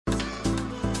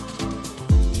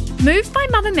Move by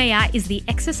Mamamia is the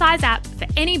exercise app for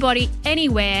anybody,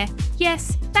 anywhere.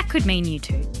 Yes, that could mean you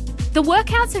too. The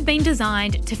workouts have been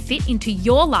designed to fit into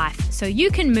your life so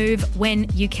you can move when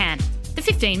you can. The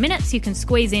 15 minutes you can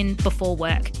squeeze in before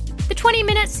work. The 20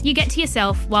 minutes you get to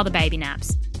yourself while the baby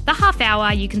naps. The half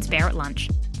hour you can spare at lunch.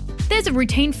 There's a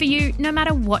routine for you no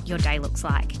matter what your day looks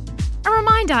like. A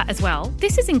reminder as well,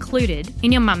 this is included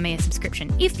in your Mamamia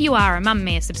subscription. If you are a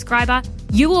Mamamia subscriber,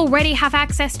 you already have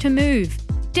access to Move.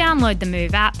 Download the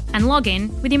Move app and log in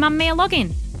with your Mamamia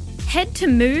login. Head to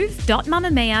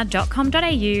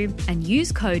move.mamamia.com.au and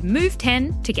use code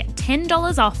MOVE10 to get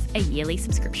 $10 off a yearly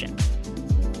subscription.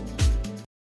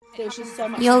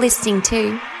 You're listening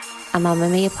to a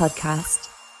Mamamia podcast.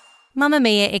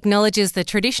 Mamamia acknowledges the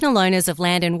traditional owners of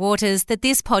land and waters that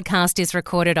this podcast is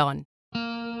recorded on.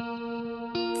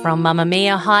 From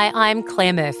Mamamia, hi, I'm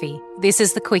Claire Murphy. This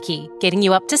is The Quickie, getting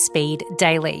you up to speed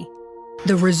daily.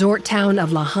 The resort town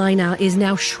of Lahaina is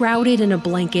now shrouded in a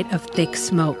blanket of thick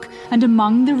smoke. And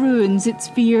among the ruins, it's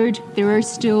feared there are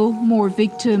still more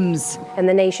victims. And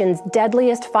the nation's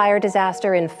deadliest fire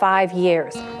disaster in 5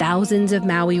 years. Thousands of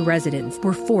Maui residents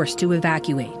were forced to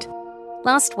evacuate.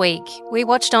 Last week, we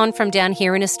watched on from down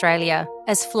here in Australia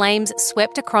as flames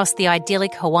swept across the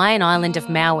idyllic Hawaiian island of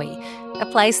Maui, a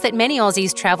place that many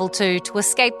Aussies travel to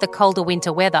escape the colder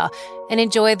winter weather and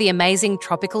enjoy the amazing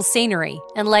tropical scenery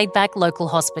and laid-back local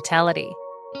hospitality.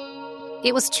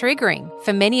 It was triggering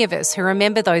for many of us who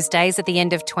remember those days at the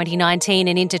end of 2019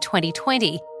 and into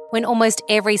 2020 when almost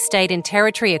every state and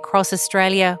territory across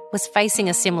Australia was facing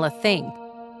a similar thing.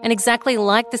 And exactly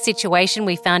like the situation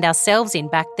we found ourselves in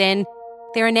back then,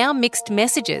 there are now mixed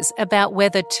messages about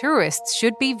whether tourists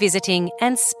should be visiting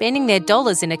and spending their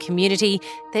dollars in a community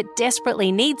that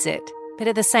desperately needs it, but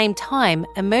at the same time,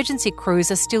 emergency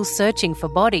crews are still searching for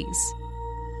bodies.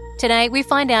 Today, we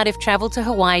find out if travel to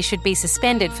Hawaii should be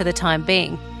suspended for the time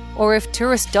being, or if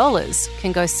tourist dollars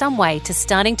can go some way to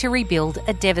starting to rebuild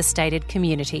a devastated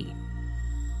community.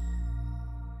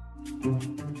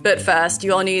 But first,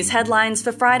 your news headlines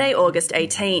for Friday, August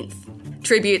 18th.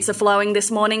 Tributes are flowing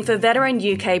this morning for veteran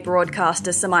UK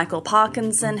broadcaster Sir Michael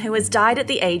Parkinson, who has died at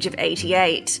the age of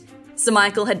 88. Sir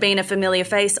Michael had been a familiar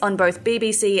face on both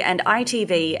BBC and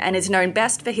ITV and is known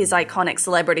best for his iconic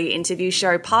celebrity interview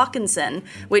show Parkinson,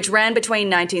 which ran between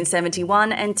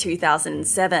 1971 and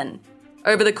 2007.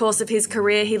 Over the course of his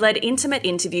career, he led intimate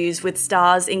interviews with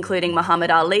stars including Muhammad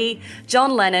Ali,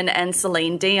 John Lennon and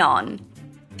Celine Dion.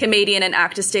 Comedian and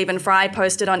actor Stephen Fry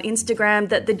posted on Instagram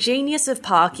that the genius of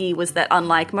Parky was that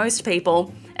unlike most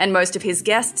people, and most of his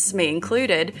guests, me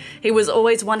included, he was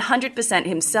always 100%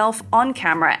 himself on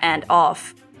camera and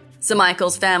off. Sir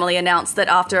Michael's family announced that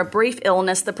after a brief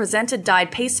illness, the presenter died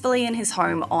peacefully in his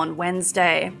home on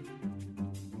Wednesday.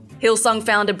 Hillsong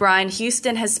founder Brian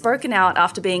Houston has spoken out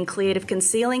after being cleared of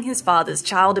concealing his father's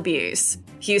child abuse.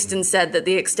 Houston said that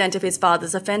the extent of his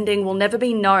father's offending will never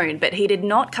be known, but he did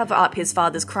not cover up his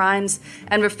father's crimes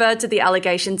and referred to the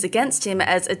allegations against him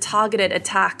as a targeted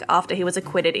attack after he was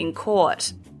acquitted in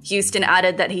court. Houston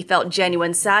added that he felt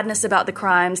genuine sadness about the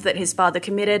crimes that his father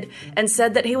committed and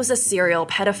said that he was a serial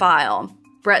pedophile.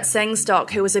 Brett Sengstock,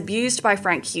 who was abused by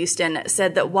Frank Houston,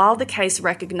 said that while the case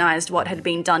recognised what had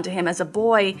been done to him as a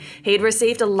boy, he had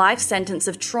received a life sentence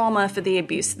of trauma for the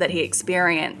abuse that he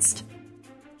experienced.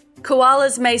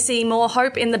 Koalas may see more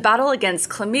hope in the battle against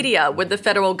chlamydia, with the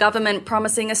federal government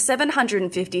promising a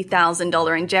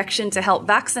 $750,000 injection to help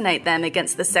vaccinate them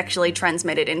against the sexually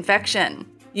transmitted infection.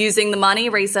 Using the money,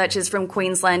 researchers from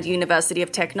Queensland University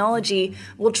of Technology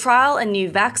will trial a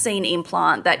new vaccine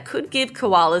implant that could give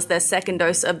koalas their second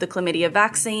dose of the chlamydia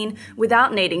vaccine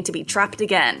without needing to be trapped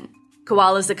again.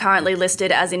 Koalas are currently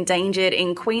listed as endangered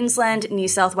in Queensland, New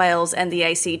South Wales and the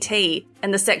ACT,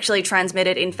 and the sexually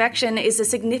transmitted infection is a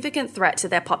significant threat to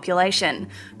their population,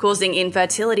 causing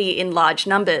infertility in large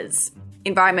numbers.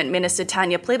 Environment Minister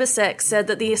Tanya Plibersek said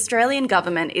that the Australian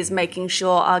government is making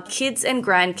sure our kids and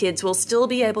grandkids will still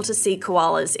be able to see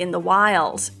koalas in the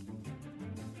wild.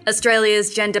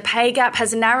 Australia's gender pay gap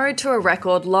has narrowed to a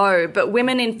record low, but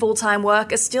women in full-time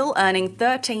work are still earning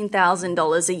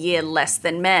 $13,000 a year less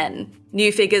than men.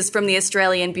 New figures from the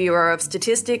Australian Bureau of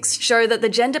Statistics show that the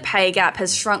gender pay gap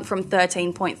has shrunk from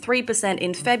 13.3%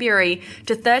 in February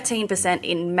to 13%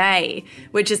 in May,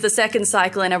 which is the second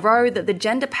cycle in a row that the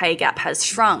gender pay gap has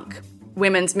shrunk.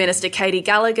 Women's Minister Katie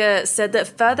Gallagher said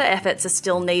that further efforts are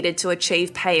still needed to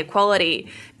achieve pay equality,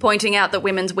 pointing out that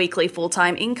women's weekly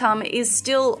full-time income is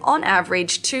still, on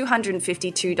average,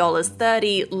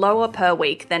 $252.30 lower per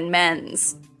week than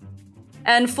men's.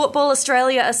 And Football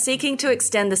Australia are seeking to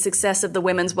extend the success of the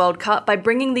Women's World Cup by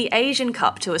bringing the Asian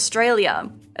Cup to Australia.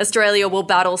 Australia will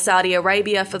battle Saudi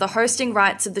Arabia for the hosting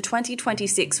rights of the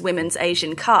 2026 Women's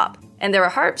Asian Cup, and there are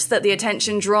hopes that the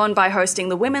attention drawn by hosting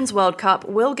the Women's World Cup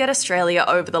will get Australia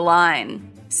over the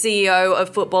line. CEO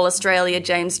of Football Australia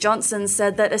James Johnson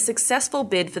said that a successful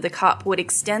bid for the Cup would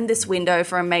extend this window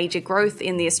for a major growth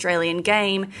in the Australian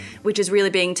game, which is really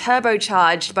being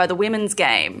turbocharged by the women's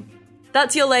game.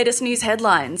 That's your latest news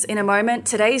headlines. In a moment,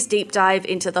 today's deep dive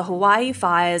into the Hawaii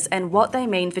fires and what they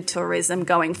mean for tourism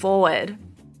going forward.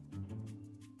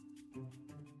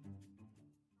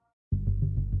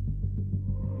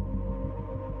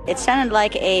 It sounded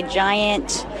like a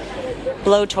giant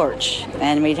blowtorch,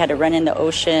 and we had to run in the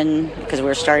ocean because we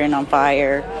were starting on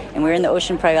fire, and we were in the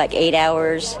ocean probably like 8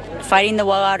 hours, fighting the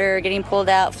water, getting pulled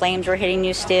out, flames were hitting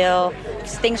you still,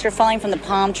 things were falling from the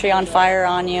palm tree on fire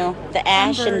on you, the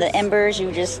ash and the embers,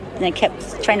 they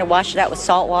kept trying to wash it out with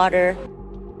salt water.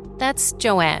 That's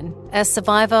Joanne, a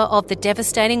survivor of the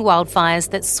devastating wildfires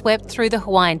that swept through the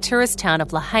Hawaiian tourist town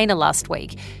of Lahaina last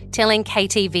week, telling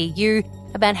KTVU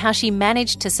about how she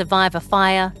managed to survive a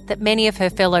fire that many of her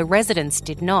fellow residents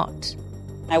did not.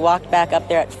 I walked back up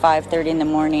there at 5:30 in the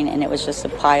morning, and it was just a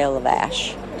pile of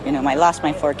ash. I lost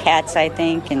my 4 cats, I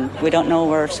think, and we don't know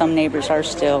where some neighbors are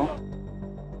still.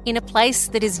 In a place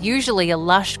that is usually a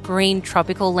lush green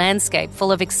tropical landscape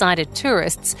full of excited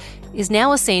tourists, is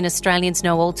now a scene Australians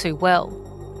know all too well.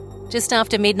 Just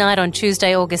after midnight on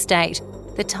Tuesday, August 8,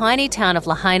 the tiny town of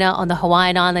Lahaina on the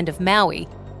Hawaiian island of Maui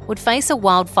would face a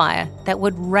wildfire that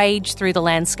would rage through the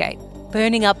landscape,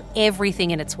 burning up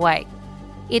everything in its way.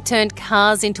 It turned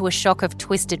cars into a shock of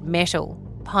twisted metal.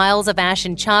 Piles of ash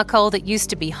and charcoal that used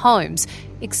to be homes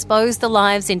exposed the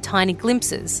lives in tiny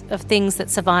glimpses of things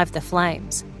that survived the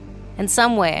flames. And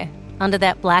somewhere, under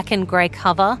that black and grey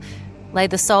cover, lay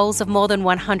the souls of more than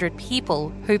 100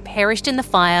 people who perished in the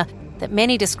fire that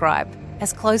many describe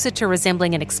as closer to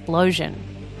resembling an explosion.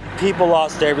 People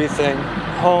lost everything.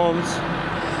 Homes,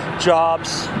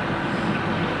 jobs,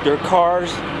 their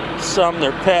cars, some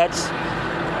their pets.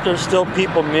 There's still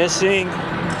people missing.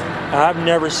 I've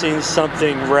never seen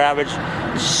something ravage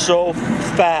so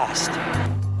fast.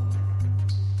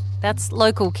 That's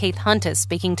local Keith Hunter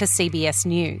speaking to CBS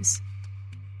News.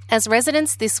 As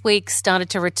residents this week started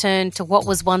to return to what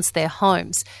was once their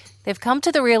homes, they've come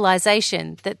to the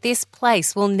realisation that this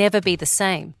place will never be the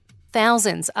same.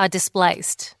 Thousands are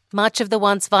displaced. Much of the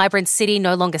once vibrant city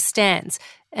no longer stands,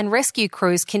 and rescue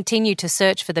crews continue to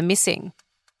search for the missing.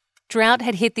 Drought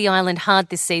had hit the island hard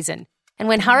this season, and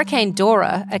when Hurricane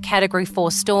Dora, a Category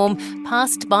 4 storm,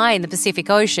 passed by in the Pacific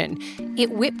Ocean,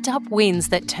 it whipped up winds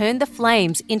that turned the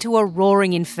flames into a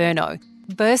roaring inferno,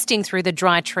 bursting through the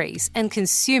dry trees and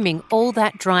consuming all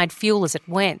that dried fuel as it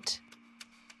went.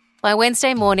 By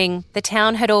Wednesday morning, the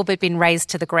town had all but been razed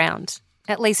to the ground.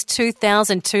 At least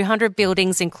 2,200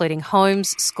 buildings, including homes,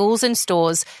 schools and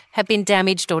stores, have been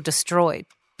damaged or destroyed.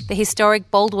 The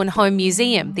historic Baldwin Home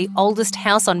Museum, the oldest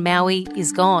house on Maui,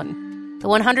 is gone. The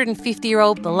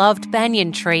 150-year-old beloved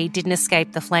banyan tree didn't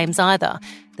escape the flames either.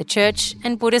 The church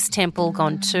and Buddhist temple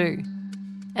gone too.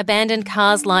 Abandoned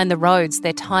cars line the roads,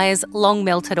 their tyres long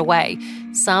melted away,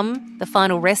 some the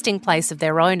final resting place of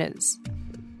their owners.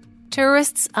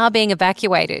 Tourists are being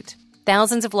evacuated.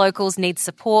 Thousands of locals need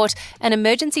support, and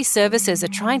emergency services are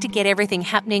trying to get everything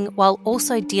happening while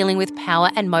also dealing with power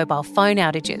and mobile phone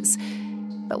outages.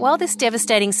 But while this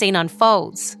devastating scene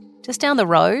unfolds, just down the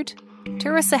road,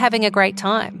 tourists are having a great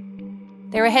time.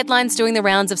 There are headlines doing the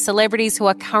rounds of celebrities who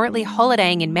are currently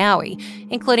holidaying in Maui,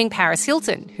 including Paris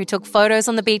Hilton, who took photos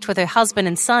on the beach with her husband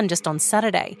and son just on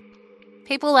Saturday.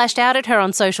 People lashed out at her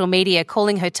on social media,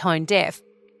 calling her tone deaf.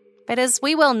 But as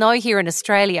we well know here in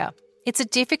Australia, it's a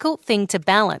difficult thing to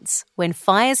balance when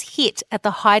fires hit at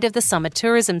the height of the summer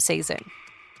tourism season.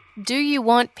 Do you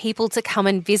want people to come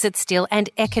and visit still and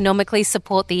economically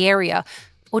support the area?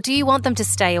 Or do you want them to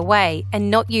stay away and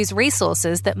not use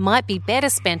resources that might be better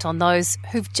spent on those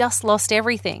who've just lost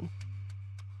everything?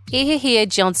 Ihihia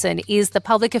Johnson is the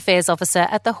Public Affairs Officer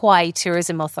at the Hawaii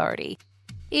Tourism Authority.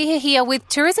 Ihihia, with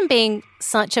tourism being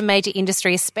such a major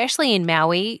industry, especially in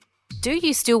Maui, do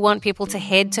you still want people to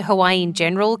head to Hawaii in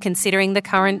general, considering the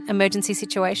current emergency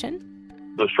situation?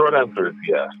 The short answer is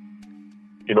yes.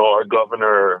 Our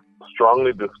governor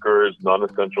strongly discouraged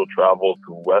non-essential travel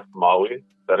to West Maui.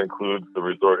 That includes the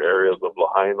resort areas of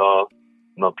Lahaina,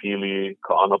 Napili,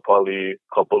 Ka'anapali,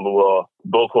 Kapalua.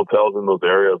 Those hotels in those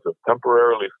areas have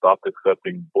temporarily stopped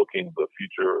accepting bookings of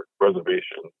future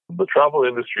reservations. The travel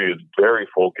industry is very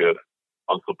focused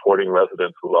on supporting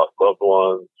residents who lost loved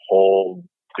ones, homes,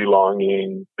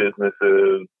 belonging,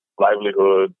 businesses,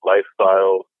 livelihood,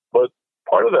 lifestyle. But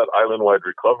part of that island-wide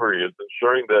recovery is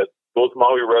ensuring that those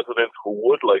Maui residents who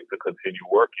would like to continue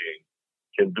working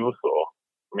can do so.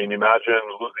 I mean, imagine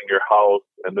losing your house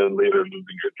and then later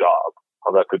losing your job,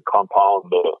 how that could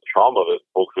compound the trauma that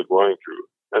folks are going through.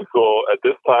 And so at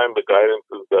this time, the guidance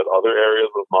is that other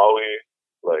areas of Maui,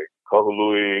 like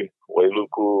Kahului,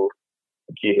 Wailuku,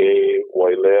 Kihei,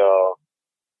 Wailea,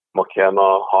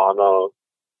 Makena, Hana,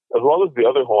 as well as the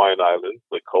other Hawaiian islands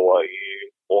like Kauai,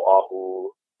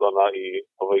 Oahu, Lanai,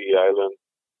 Hawaii Island,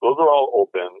 those are all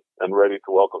open and ready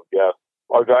to welcome guests.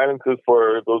 Our guidance is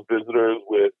for those visitors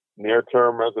with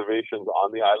near-term reservations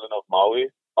on the island of Maui,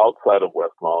 outside of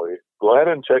West Maui. Go ahead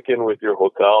and check in with your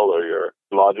hotel or your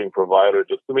lodging provider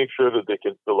just to make sure that they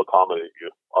can still accommodate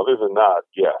you. Other than that,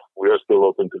 yes, we are still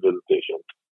open to visitation.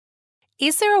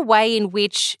 Is there a way in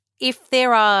which, if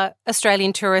there are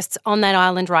Australian tourists on that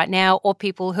island right now or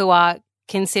people who are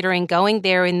considering going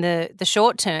there in the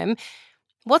short term,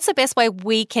 what's the best way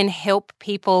we can help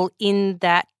people in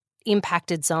that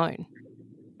impacted zone?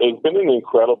 There's been an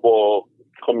incredible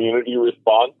community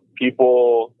response.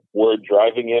 People were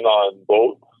driving in on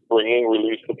boats, bringing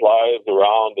relief supplies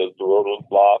around as the road was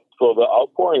blocked. So the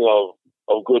outpouring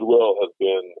of goodwill has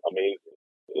been amazing.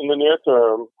 In the near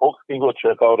term, folks can go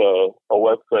check out a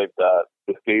website that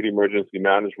the State Emergency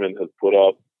Management has put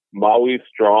up,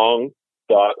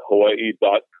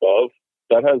 mauistrong.hawaii.gov.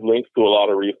 That has links to a lot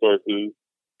of resources,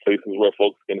 places where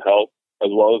folks can help, as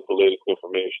well as the latest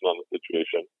information on the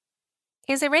situation.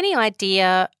 Is there any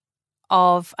idea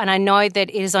of, and I know that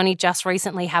it has only just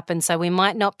recently happened, so we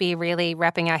might not be really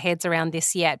wrapping our heads around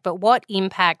this yet, but what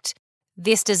impact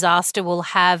this disaster will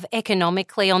have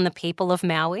economically on the people of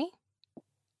Maui?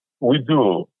 We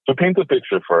do. To paint the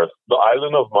picture first, the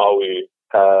island of Maui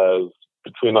has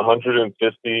between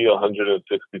 150,000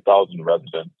 160,000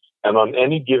 residents. And on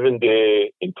any given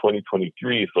day in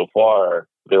 2023 so far,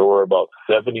 there were about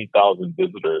 70,000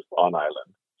 visitors on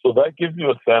island. So that gives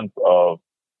you a sense of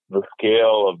the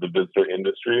scale of the visitor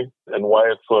industry and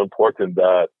why it's so important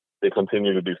that they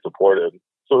continue to be supported.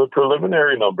 So the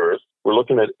preliminary numbers, we're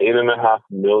looking at $8.5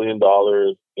 million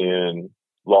in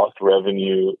lost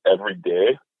revenue every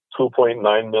day,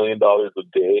 $2.9 million a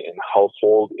day in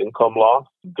household income loss,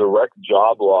 direct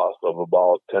job loss of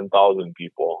about 10,000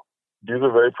 people. These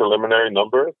are very preliminary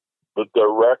numbers. The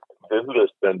direct visitor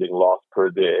spending loss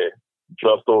per day,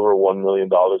 just over $1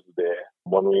 million a day.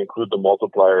 When we include the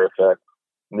multiplier effect,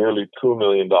 nearly $2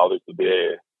 million a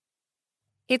day.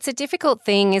 It's a difficult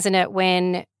thing, isn't it,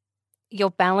 when you're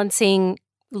balancing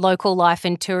local life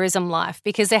and tourism life,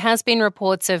 because there has been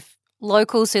reports of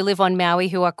locals who live on Maui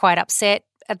who are quite upset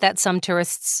that some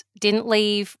tourists didn't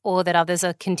leave or that others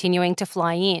are continuing to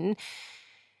fly in.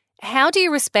 How do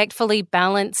you respectfully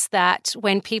balance that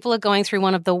when people are going through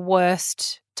one of the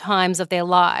worst times of their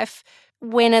life,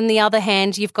 when on the other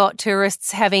hand you've got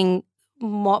tourists having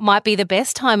what might be the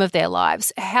best time of their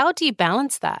lives? How do you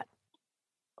balance that?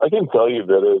 I can tell you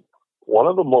that it's one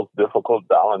of the most difficult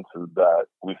balances that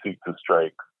we seek to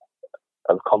strike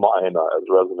as Kama'aina, as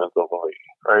residents of Hawaii,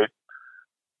 right?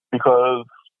 Because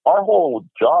our whole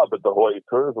job at the Hawaii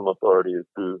Tourism Authority is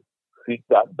to seek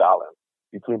that balance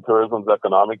between tourism's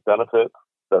economic benefits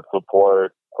that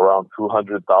support around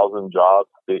 200,000 jobs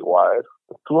statewide,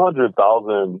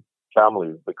 200,000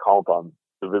 families that count on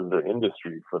the visitor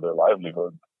industry for their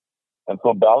livelihoods. And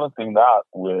so balancing that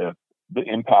with the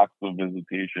impacts of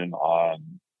visitation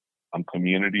on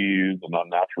communities and on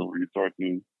natural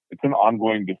resources, it's an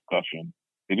ongoing discussion.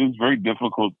 It is very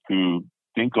difficult to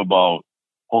think about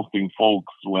hosting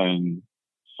folks when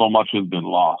so much has been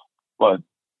lost. But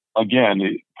again,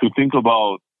 to think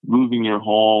about losing your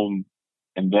home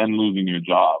and then losing your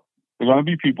job, there are going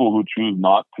to be people who choose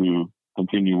not to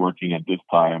continue working at this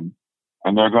time.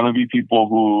 And there are going to be people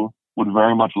who would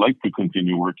very much like to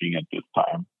continue working at this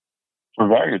time for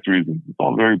various reasons. It's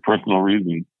all very personal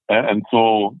reasons. And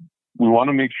so we want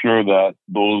to make sure that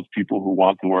those people who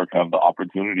want to work have the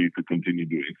opportunity to continue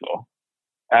doing so.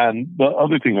 And the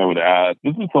other thing I would add,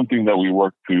 this is something that we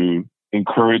work to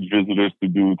encourage visitors to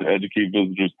do, to educate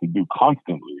visitors to do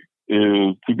constantly,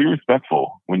 is to be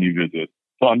respectful when you visit.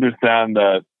 To understand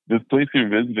that this place you're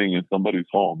visiting is somebody's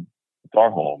home. It's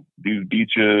our home. These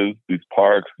beaches, these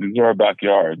parks, these are our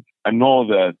backyards. I know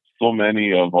that so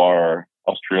many of our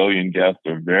Australian guests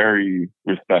are very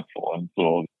respectful. And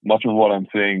so much of what I'm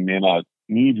saying may not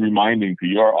need reminding to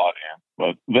your audience.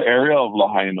 But the area of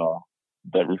Lahaina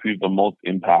that received the most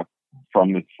impact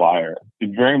from this fire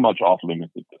is very much off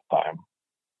limits at this time.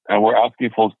 And we're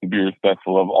asking folks to be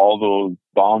respectful of all those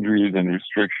boundaries and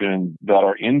restrictions that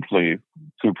are in place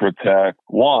to protect,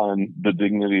 one, the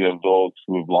dignity of those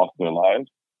who have lost their lives,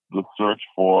 the search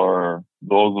for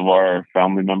those of our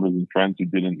family members and friends who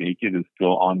didn't make it is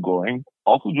still ongoing.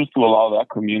 Also, just to allow that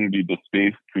community the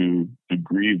space to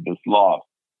grieve this loss.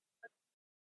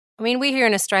 I mean, we here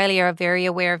in Australia are very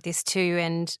aware of this too,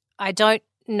 and I don't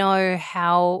know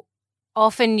how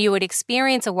often you would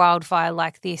experience a wildfire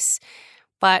like this,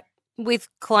 but with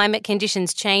climate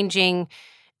conditions changing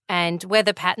and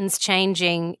weather patterns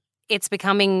changing, it's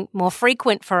becoming more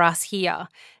frequent for us here.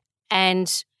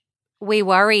 And we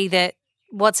worry that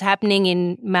what's happening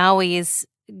in Maui is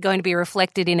going to be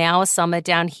reflected in our summer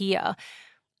down here.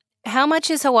 How much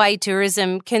is Hawaii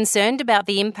tourism concerned about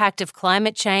the impact of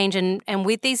climate change and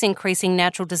with these increasing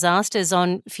natural disasters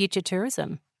on future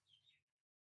tourism?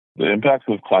 The impacts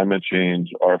of climate change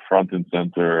are front and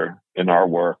center in our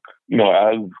work. You know,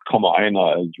 as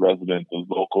Kama'aina, as residents, as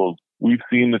locals, we've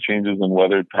seen the changes in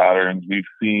weather patterns. We've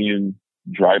seen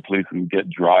dry places get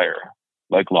drier,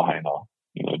 like Lahaina.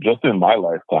 You know, just in my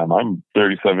lifetime, I'm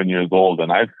 37 years old,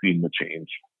 and I've seen the change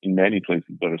in many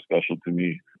places that are special to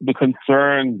me. The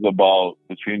concerns about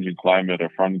the changing climate are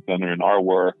front and center in our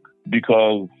work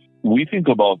because we think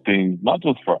about things not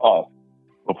just for us,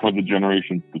 but for the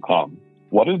generations to come.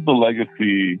 What is the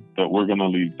legacy that we're going to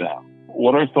leave them?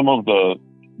 What are some of the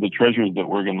treasures that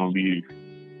we're going to leave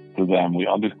to them? We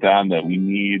understand that we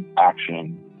need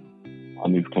action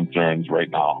on these concerns right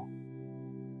now.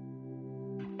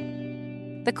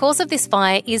 The cause of this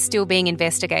fire is still being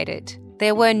investigated.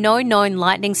 There were no known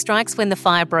lightning strikes when the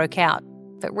fire broke out,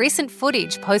 but recent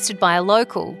footage posted by a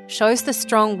local shows the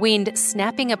strong wind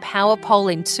snapping a power pole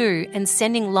in two and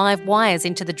sending live wires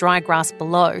into the dry grass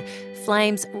below,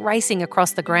 flames racing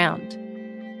across the ground.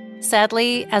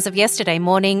 Sadly, as of yesterday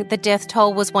morning, the death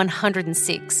toll was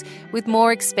 106, with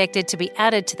more expected to be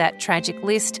added to that tragic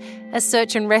list as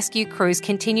search and rescue crews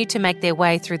continue to make their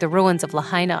way through the ruins of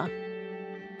Lahaina.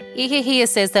 Ihihia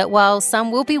says that while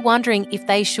some will be wondering if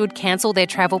they should cancel their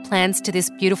travel plans to this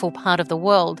beautiful part of the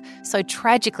world so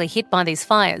tragically hit by these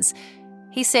fires,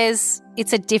 he says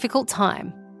it's a difficult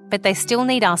time, but they still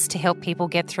need us to help people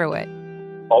get through it.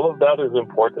 All of that is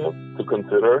important to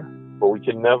consider, but we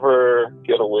can never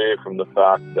get away from the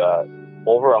fact that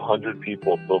over 100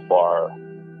 people so far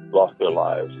lost their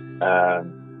lives,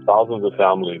 and thousands of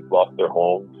families lost their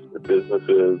homes, their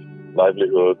businesses,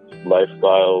 livelihoods,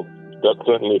 lifestyles. That's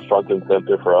certainly front and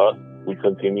center for us. We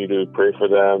continue to pray for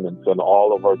them and send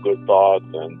all of our good thoughts,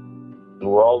 and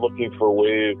we're all looking for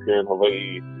ways here in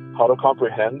Hawaii how to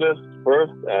comprehend this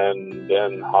first and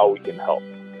then how we can help.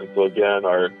 And so again,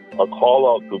 our call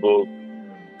out to those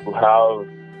who have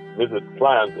visits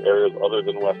planned to areas other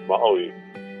than West Maui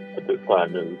at this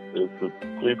time is to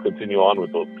please continue on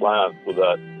with those plans so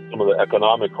that some of the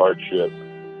economic hardships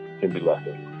can be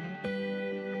lessened.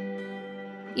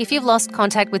 If you've lost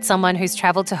contact with someone who's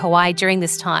travelled to Hawaii during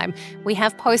this time, we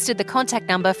have posted the contact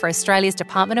number for Australia's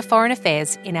Department of Foreign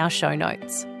Affairs in our show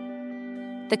notes.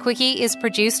 The Quickie is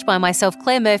produced by myself,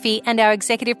 Claire Murphy, and our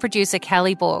executive producer,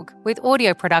 Callie Borg, with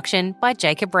audio production by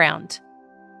Jacob Round.